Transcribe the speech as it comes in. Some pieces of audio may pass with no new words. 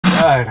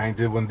Alright, I ain't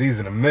did one of these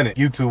in a minute.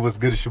 YouTube, what's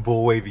good? It's your boy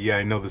Wavy. Yeah,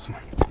 I know this one.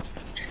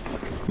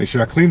 Make sure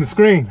I clean the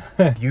screen.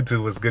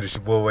 YouTube, what's good? It's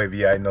your boy Wavy.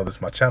 Yeah, I know this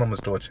is my channel,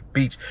 Mr. Orchard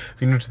Beach.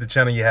 If you're new to the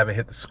channel, you haven't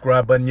hit the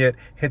subscribe button yet,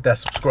 hit that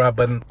subscribe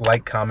button,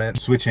 like, comment,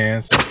 switch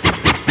hands,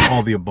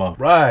 all the above.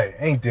 Right,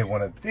 ain't did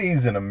one of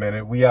these in a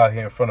minute. We out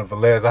here in front of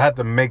VILAIR'S. I had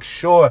to make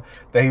sure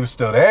that he was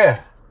still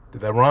there.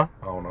 Did that wrong?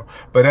 I don't know.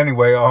 But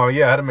anyway,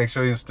 yeah, I had to make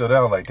sure he was still there.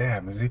 I was like,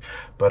 damn, is he?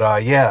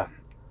 But yeah,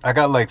 I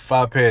got like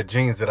 5 pair of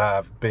jeans that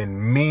I've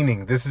been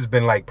meaning. This has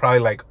been like probably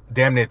like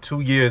damn near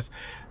 2 years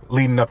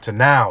leading up to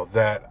now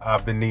that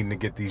I've been needing to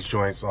get these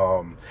joints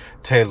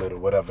tailored or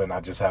whatever, and I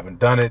just haven't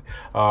done it.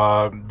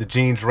 The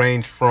jeans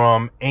range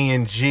from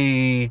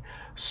A&G,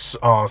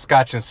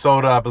 Scotch and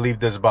Soda. I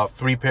believe there's about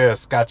 3 pairs of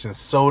Scotch and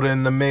Soda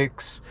in the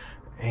mix.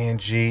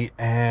 A&G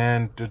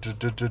and they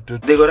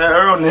go that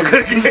Earl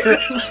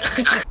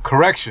nigga.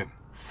 Correction,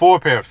 4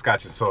 pair of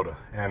Scotch and Soda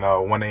and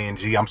 1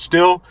 A&G. I'm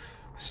still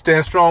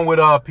stand strong with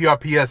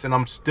PRPS, and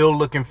I'm still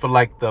looking for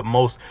like the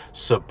most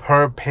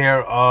superb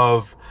pair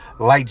of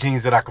light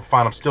jeans that I can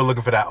find. I'm still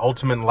looking for that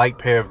ultimate light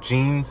pair of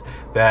jeans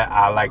that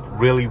I like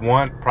really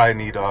want. Probably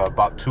need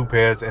about 2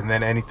 pairs, and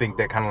then anything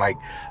that kind of like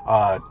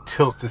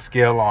tilts the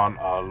scale on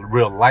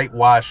real light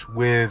wash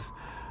with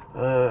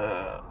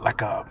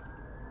like a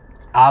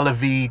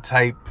olivey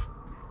type,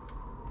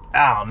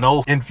 I don't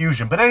know,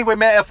 infusion. But anyway,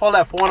 man, F all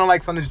that, 400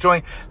 likes on this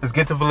joint. Let's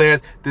get to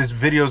VILAIR'S. This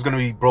video is going to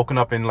be broken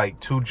up in like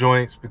 2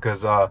 joints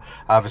because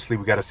obviously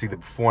we got to see the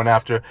before and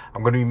after.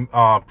 I'm going to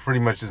be pretty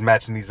much just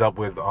matching these up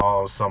with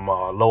some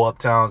low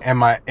uptowns and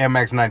my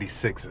MX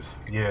 96s.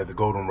 Yeah, the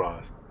golden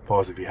rods.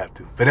 Pause if you have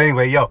to. But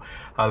anyway, yo,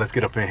 let's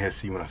get up in here.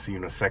 See you when I see you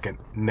in a second.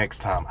 Next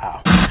time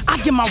out. I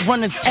get my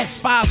runners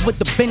S5s with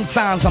the bin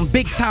signs. I'm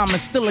big time and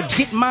still a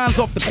get mines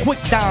off the quick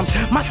dimes.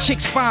 My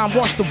chick's fine,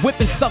 wash the whip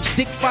and suck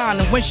dick fine.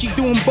 And when she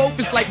doing both,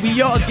 it's like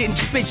we all getting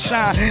spit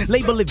shine.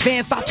 Label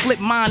advance, I flip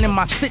mine in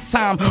my sit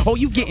time. Oh,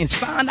 you getting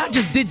signed? I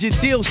just did your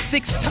deal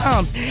 6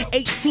 times.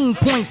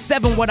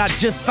 18.7 what I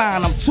just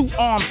signed. I'm 2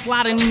 arms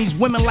sliding in these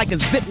women like a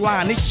zip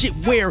line. This shit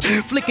weird.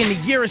 Flicking the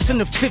gear, it's in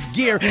the 5th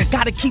gear.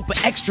 Gotta keep an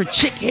extra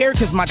chick here,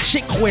 cause my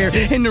chick queer.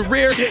 In the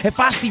rear, if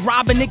I see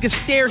Rob a nigga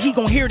stare, he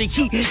gon' hear the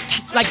heat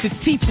like the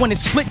teeth when it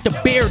split the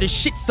bear. This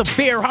shit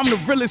severe, I'm the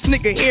realest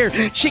nigga here.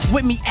 Chick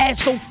with me,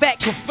 ass so fat,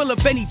 can fill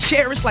up any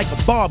chair, it's like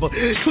a barber.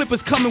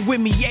 Clippers coming with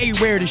me, yay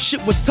rare. The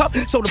shit was tough,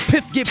 so the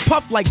piff get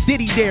puffed like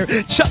Diddy there.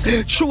 Chuck,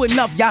 true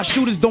enough, y'all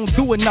shooters don't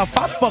do enough.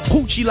 I fuck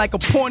hoochie like a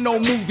porno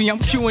movie, I'm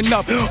queuing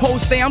up.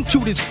 Hoes say I'm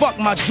cute as fuck,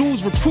 my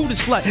jewels recruit a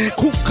slut.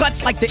 Cool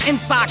cuts like the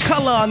inside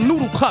color of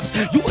noodle cups.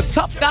 You a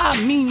tough guy,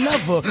 me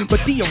never.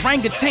 But the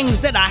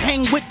orangutans that I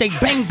hang with, they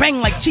bang bang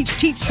like Chief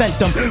Keef sent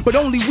them. But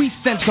only we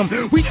sent them.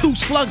 We threw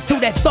slugs to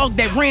that thug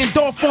that ran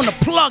off on the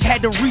plug,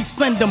 had to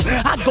resend them.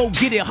 I go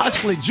get it,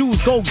 hustler,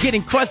 Jews go get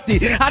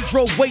encrusted. I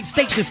drove weight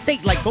state to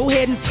state like go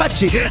ahead and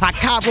touch it. I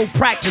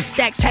chiropractor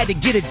stacks had to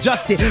get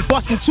adjusted.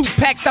 Busting 2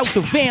 packs out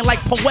the van like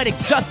poetic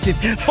justice.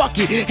 Fuck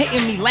it,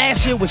 hating me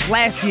last year was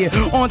last year.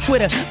 On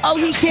Twitter, oh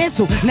he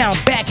canceled, now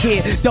I'm back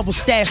here. Double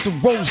stash the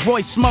Rolls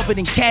Royce smothered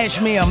in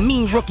cashmere.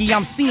 Mean rookie,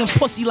 I'm seeing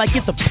pussy like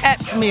it's a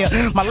pap smear.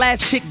 My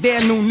last chick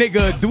there, new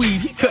nigga a dweeb.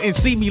 He couldn't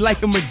see me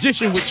like a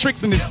magician with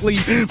tricks in his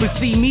sleeve. But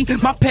see me,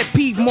 my pet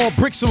peeve, more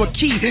bricks or a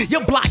key.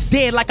 Your block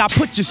dead like I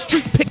put your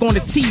street pick on the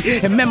T.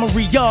 In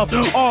memory of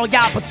all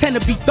y'all pretend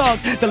to be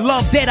thugs. The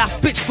love dead, I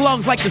spit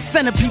slugs like the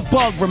centipede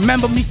bug.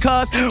 Remember me,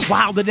 cuz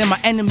wilder than my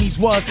enemies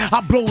was.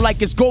 I blow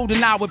like it's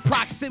golden hour with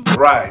proximity.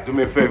 Right, do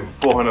me a favor,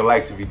 400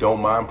 likes if you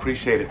don't mind.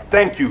 Appreciate it.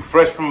 Thank you.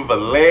 Fresh from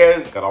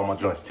VILAIR'S. Got all my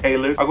joints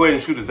tailored. I'll go ahead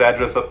and shoot his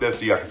address up there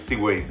so y'all can see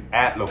where he's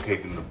at.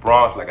 Located in the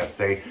Bronx. Like I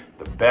say,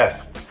 the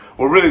best.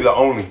 Well, really the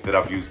only that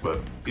I've used, but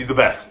he's the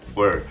best.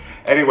 Word.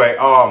 Anyway,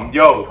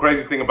 yo, the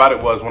crazy thing about it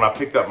was when I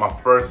picked up my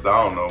first,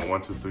 I don't know,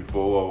 1, 2, 3,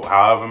 4,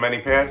 however many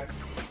pairs.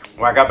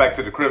 When I got back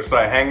to the crib,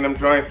 started hanging them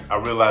joints, I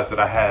realized that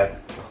I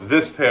had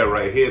this pair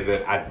right here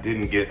that I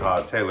didn't get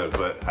tailored,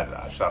 but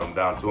I shot them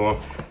down to them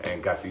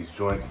and got these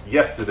joints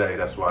yesterday.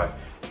 That's why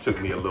it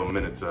took me a little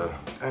minute to,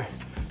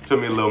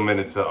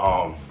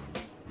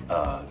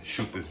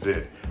 shoot this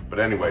vid. But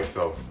anyway,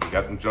 so we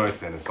got them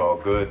joints in, it's all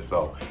good,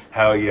 so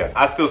hell yeah.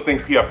 I still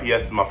think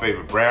PRPS is my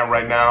favorite brand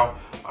right now.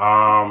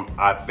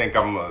 I think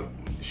I'm gonna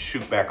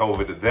shoot back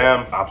over to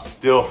them. I'm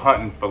still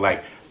hunting for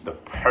like the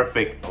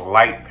perfect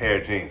light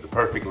pair of jeans, the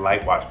perfect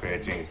light wash pair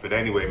of jeans. But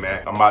anyway,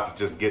 man, I'm about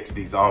to just get to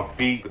these on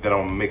feet, but then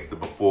I'm gonna mix the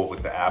before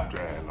with the after,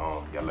 and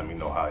y'all let me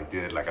know how he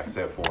did. Like I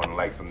said, 400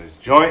 likes on this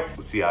joint.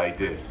 We'll see how he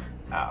did.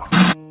 Ow.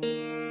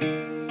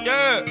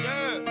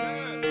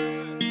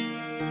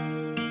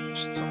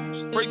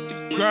 Break the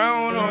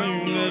ground on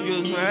you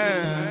niggas,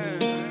 man.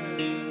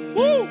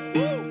 Woo!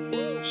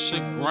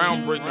 Shit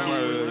groundbreaking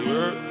right here, you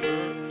heard?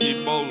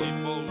 Keep bowling.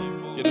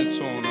 Get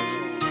into him, nigga.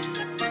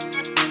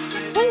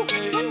 Woo!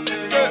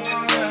 Yeah.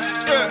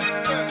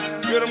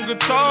 Get them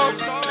guitars.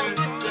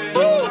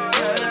 Woo!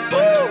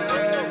 Woo!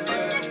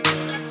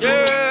 Yeah!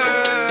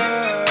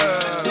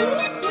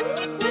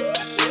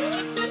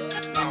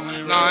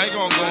 Nah, I ain't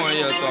gonna go in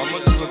yet, though. I'm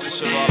gonna just let this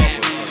shit right off.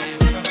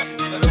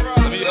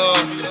 Let me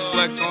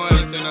reflect on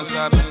everything that's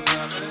happening.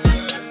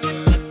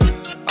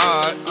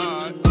 Alright,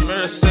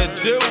 Mary said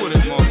deal with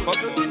it,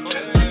 motherfucker.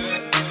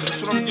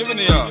 That's what I'm giving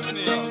to y'all.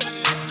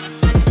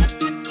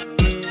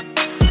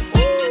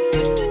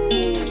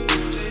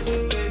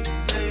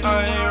 I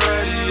ain't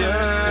ready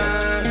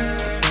yet.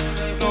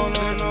 No,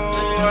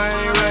 I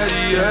ain't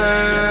ready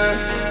yet.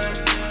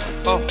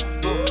 Oh,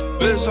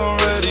 bitch, I'm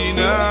ready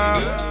now.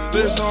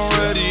 Bitch, I'm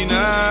ready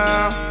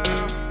now.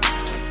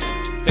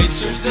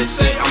 Haters, they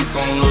say I'm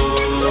gon' lose.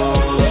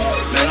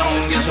 They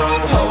don't get your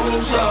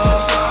hoes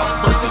up. I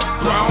break the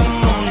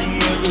ground on you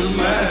niggas,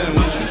 man.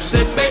 What you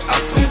say, babe, I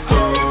come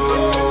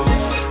through.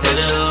 Hit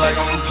it like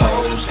I'm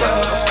post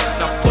up.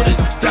 Now put it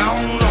down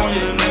on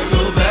your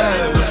nigga,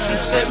 bad. What you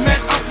say, man,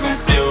 I'm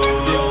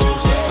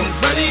confused. I'm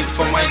ready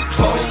for my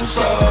close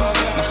up.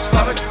 Now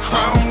start a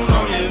crown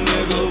on your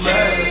nigga,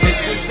 bad.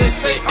 Haters, they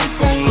say I'm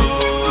gon'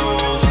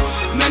 lose.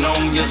 Man,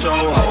 don't get your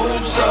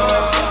hopes up.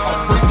 I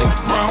break the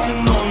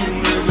ground on you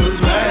niggas,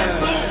 man.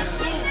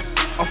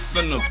 I'm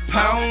finna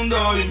pound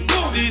all you.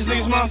 These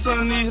niggas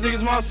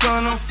my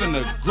son, I'm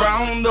finna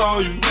ground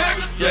all you.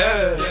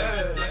 Yeah,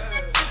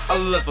 I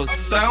left a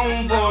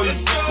sound for you.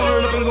 Pull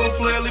it up and go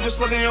flare, leave it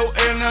stuck in your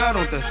ear. Now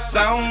don't that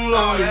sound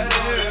loyal?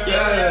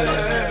 Yeah,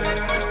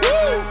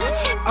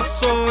 I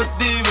saw a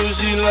diva,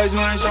 she likes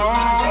my song.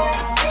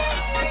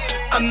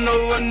 I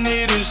know I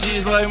need her,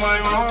 she's like my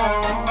mom.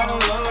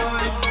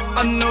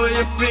 I know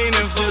you're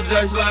fiending for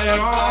dice like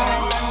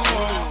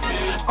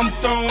I'm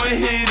throwing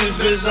heaters,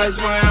 bitch, that's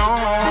my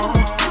arm.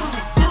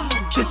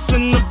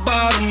 Kissing the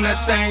bottom, that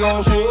thing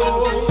all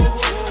smooth.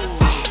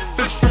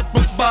 Fifth strip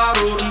a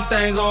bottle, them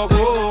things all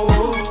cool.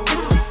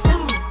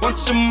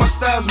 Bunch of my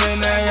styles, man,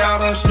 they y'all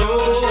done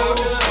stole.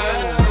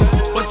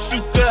 But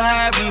you could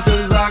have them,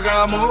 cause I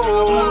got more.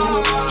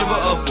 Give it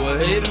up for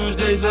haters,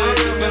 they say.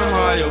 Man, I'm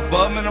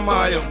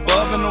high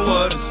above, and the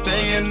water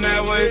staying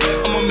that way.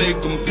 I'ma make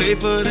them pay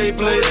for they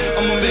play.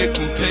 I'ma make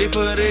them pay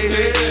for they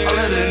hate. I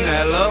let in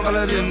that love, cause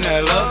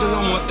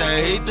I want that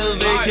hate to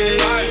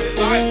vacate.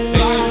 Ooh,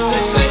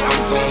 they say I'm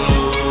gon'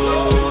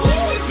 lose.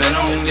 Man,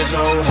 I don't get so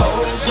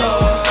hoes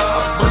up.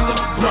 I break the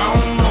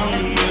ground on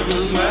you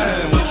niggas,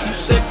 man. What you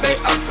say,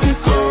 babe, I come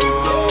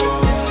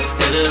through.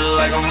 Hit it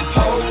like I'm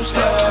post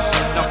up.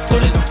 Now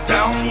put it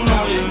down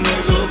on you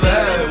nigga,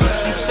 bad. What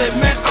you say,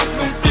 man, I'm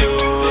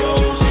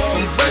confused.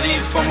 I'm ready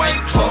for my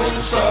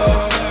close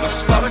up. Now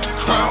start a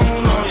crown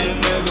on you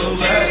nigga,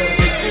 bad.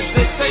 Because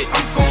they say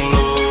I'm gon'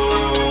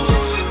 lose.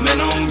 Man,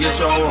 I don't get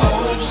your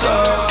hopes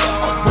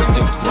up. I break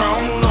the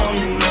ground on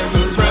you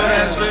niggas,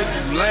 bad.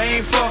 You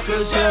lame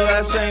fuckers, your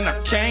ass ain't, I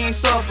can't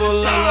suffer.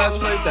 Little ass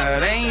plate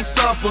that ain't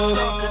supper.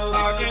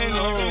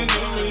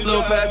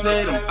 Little past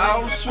 8, I'm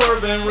out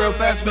swerving. Real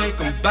fast, make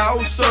them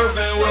bout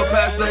serving. Real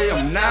past they,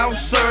 I'm now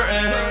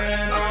certain.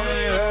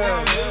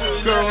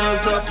 Girl,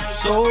 what's up, you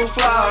so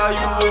fly.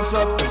 You was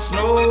up, it's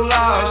no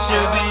lie.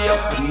 She'll be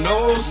up in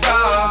no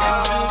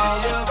sky.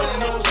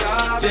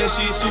 Then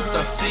she souped,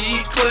 I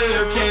see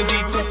clear.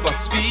 Candy coupe, I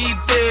speed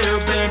there.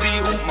 Baby,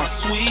 oop, my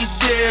sweet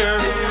dear.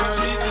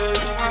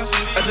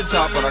 At the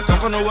top, but I come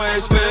from the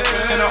waist bit.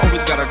 And I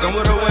always got a gun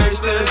with a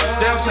waist is.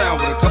 Downtown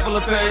with a couple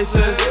of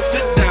faces.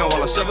 Sit down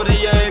while I shovel the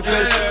yay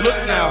bitch. Look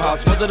now how I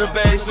smother the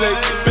basics.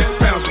 Big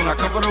pounds when I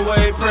come for the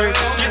way prick.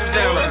 Get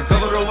down like I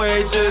cover the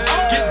wages.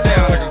 Get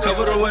down like I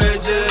cover the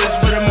wages.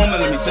 Wait a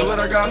moment, let me say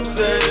what I got to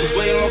say. It was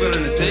way longer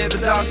than the day at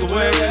the doctor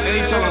wait. And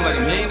he talking like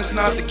I'm hating, it's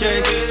not the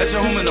case. That's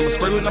your home and I'ma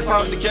spray when I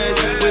pop the case.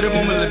 Wait a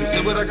moment, let me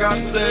say what I got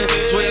to say.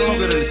 It's way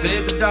longer than the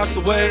day at the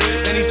doctor wait.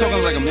 And he talking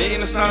like I'm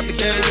hating, it's not the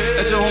case.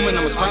 That's your home and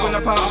I'ma spray when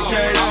I pop the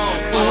case.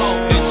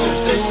 Bitches,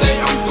 they say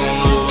I'm gon'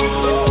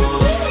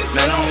 lose.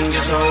 Man, I don't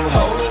get your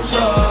hoes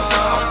up.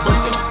 I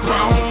break the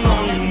ground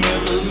on you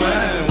niggas,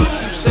 man. What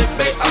you say,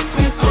 babe, I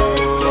come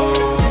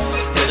through.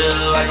 Hit it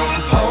like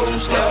I'm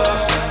post up.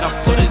 Now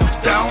put it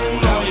down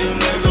on you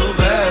nigga,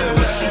 bad.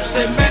 What you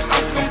say, man,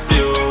 I'm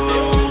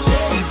confused.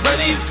 I'm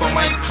ready for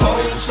my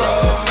close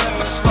up.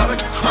 Now start a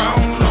crown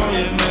on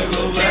you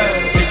nigga, bad.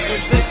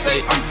 Because they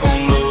say I'm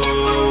gon'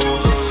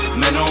 lose.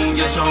 Man, don't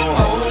get your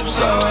hopes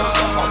up.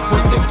 I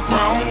break the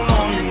ground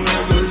on you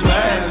niggas,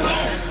 man.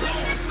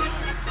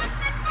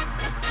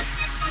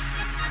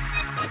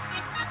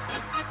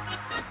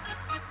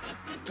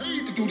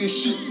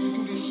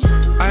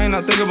 I ain't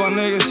not thinking about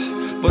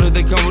niggas, but if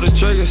they come with the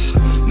triggers,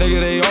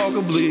 nigga, they all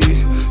could bleed.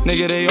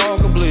 Nigga, they all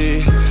could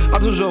bleed. I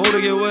told your hoe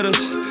to get with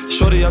us.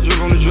 Shorty, I drip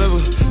on the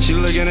dribble. She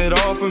licking it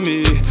all for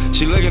me.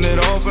 She licking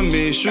it all for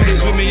me.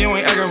 Shooters with me, you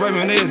ain't acting right,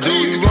 man, they'll do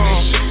you wrong.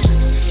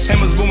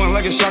 Hammers booming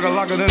like a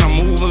shaka-laka, then I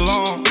move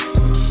along.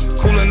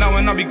 Cooler now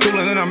and I be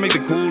coolin', then I make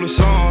the coolest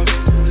songs.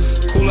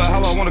 Cooler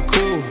how I wanna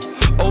cool.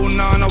 09,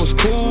 I was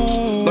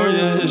cool. 30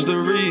 year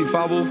history,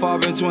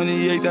 505 and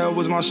 28, that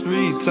was my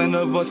street. 10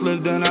 of us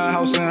lived in a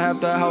house and half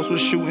the house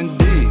was shooting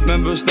deep.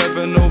 Remember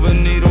stepping over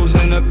needles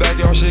in the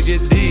backyard, shit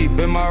get deep.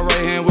 In my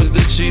right hand was the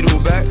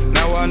Cheeto back,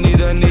 now I need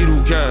a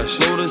needle cash.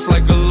 Lotus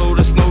like a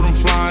lotus, know them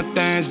flying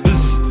things.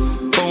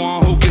 Bzz. Throw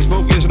on hocus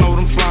pocus, know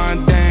them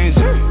flying things.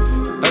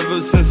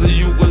 Ever since the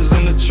youth was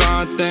in the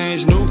trying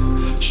things new.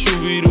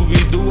 Shooby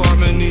dooby doo, how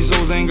many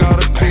souls ain't got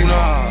a clue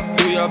now.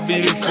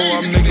 beat it for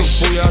I make a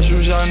fool, y'all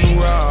shoot y'all new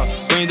ride.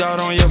 Bring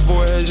that on your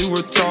forehead, you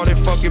retarded,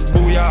 fucking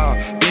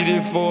booyah. Beat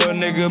it for a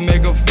nigga,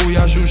 make a fool,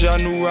 y'all shoot y'all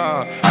new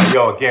ride. Alright,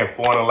 yo, again,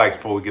 400 likes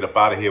before we get up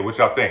out of here. What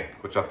y'all think?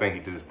 What y'all think? He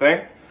did his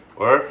thing?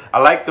 Word? I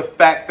like the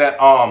fact that,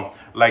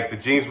 like the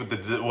jeans with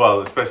the,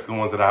 well, especially the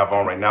ones that I have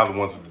on right now, the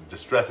ones with the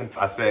distressing.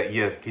 I said,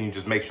 yes, can you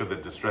just make sure the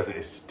distressing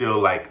is still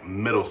like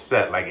middle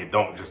set, like it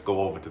don't just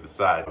go over to the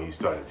side. When you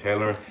started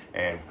tailoring,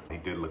 and he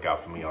did look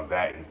out for me on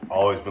that. He's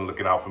always been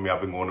looking out for me.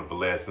 I've been going to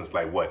VILAIR'S since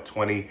like what,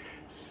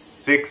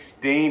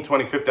 2016,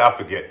 2015, I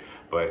forget.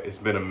 But it's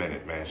been a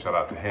minute, man. Shout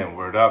out to him.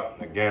 Word up.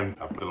 Again,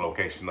 I put the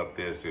location up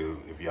there, so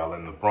if y'all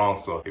in the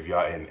Bronx or if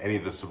y'all in any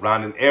of the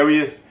surrounding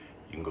areas,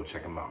 you can go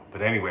check them out.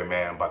 But anyway,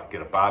 man, I'm about to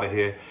get up out of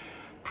here.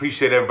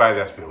 Appreciate everybody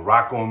that's been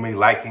rocking with me,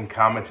 liking,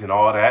 commenting,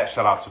 all that.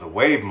 Shout out to the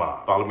Wave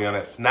Mob. Follow me on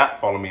that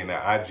Snap. Follow me on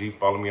that IG.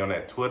 Follow me on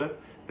that Twitter.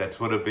 That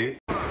Twitter be.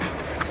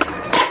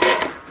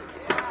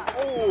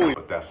 Oh,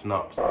 but that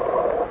snaps.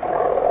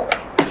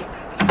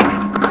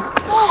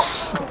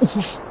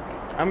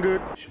 I'm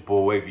good. It's your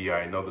boy Wavy. You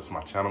already know this is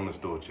my channel,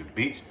 Mr. Orchard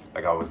Beach.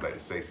 Like I always like to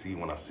say, see you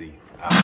when I see you.